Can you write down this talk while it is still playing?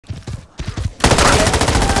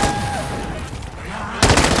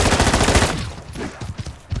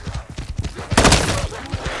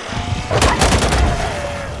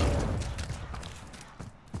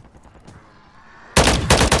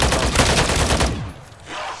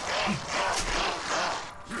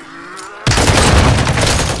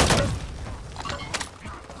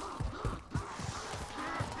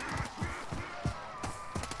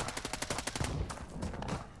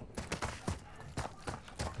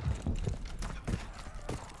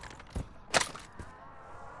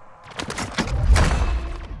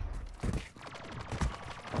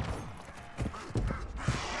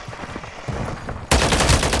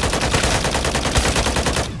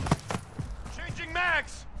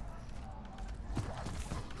Contacts!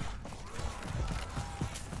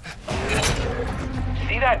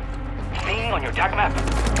 See that thing on your attack map?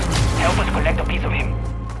 Help us collect a piece of him.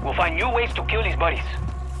 We'll find new ways to kill his buddies.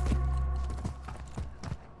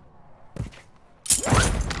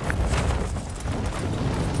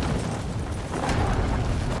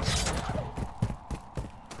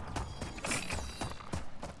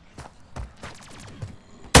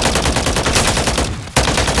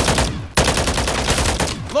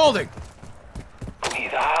 Loading!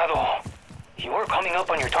 Cuidado. You're coming up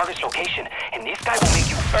on your target's location, and this guy will make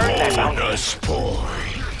you earn that bounty. Bonus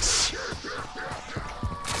points.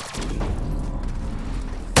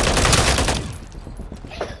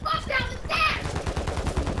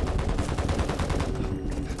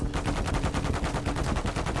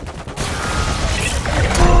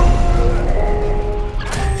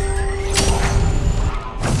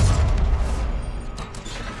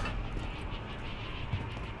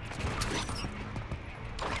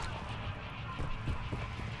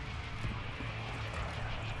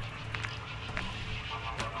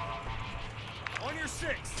 On your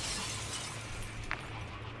 6.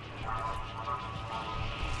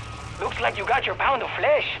 Looks like you got your pound of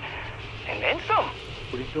flesh. And then some.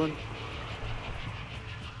 What are you doing?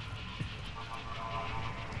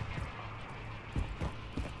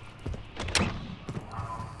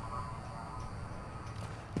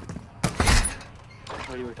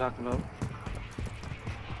 What you were talking about?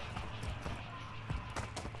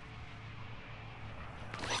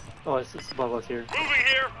 Oh, it's above us here. Moving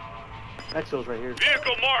here. Exo's right here.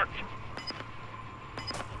 Vehicle marked.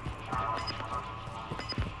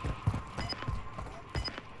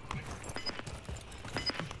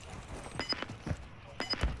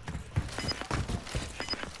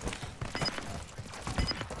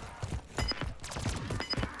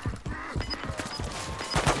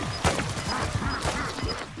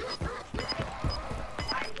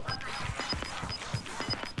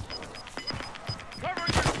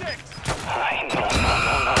 Covering your 6. No.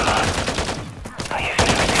 I have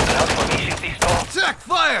never taken out formations this tall. Attack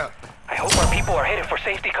fire! I hope our people are headed for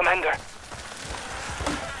safety, Commander.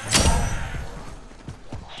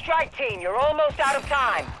 Strike team, you're almost out of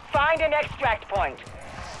time. Find an extract point.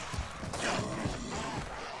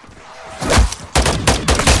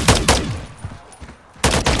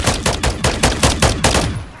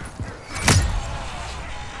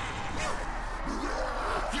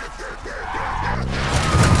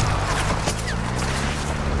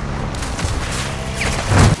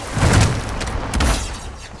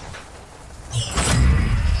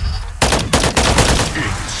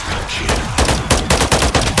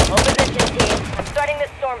 Hold position, team. I'm starting this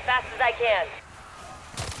storm fast as I can.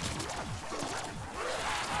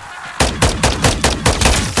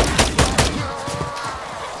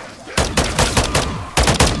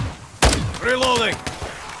 Reloading!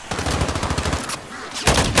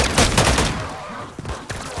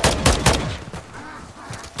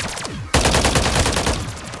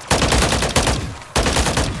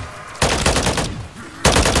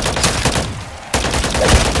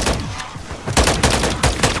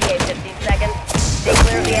 ETA 15 seconds. Stay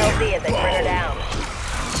clear of the LZ as I turn her down.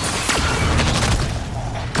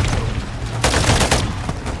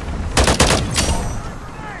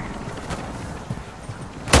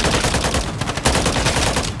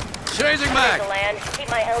 Changing To mag! land, keep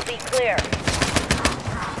my LZ clear.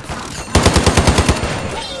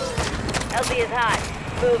 LZ is hot.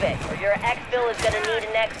 Move it, or your exfil is gonna need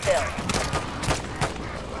an exfil.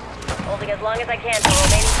 Holding as long as I can for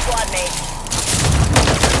remaining squad mates.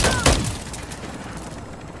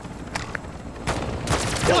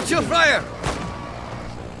 Watch your fire!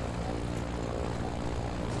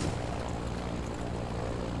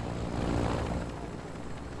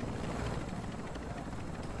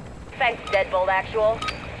 Thanks, Deadbolt Actual.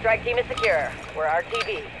 Strike team is secure. We're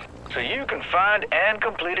RTV. So you can find and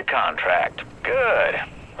complete a contract. Good.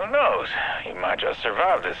 Who knows? You might just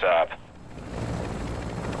survive this op.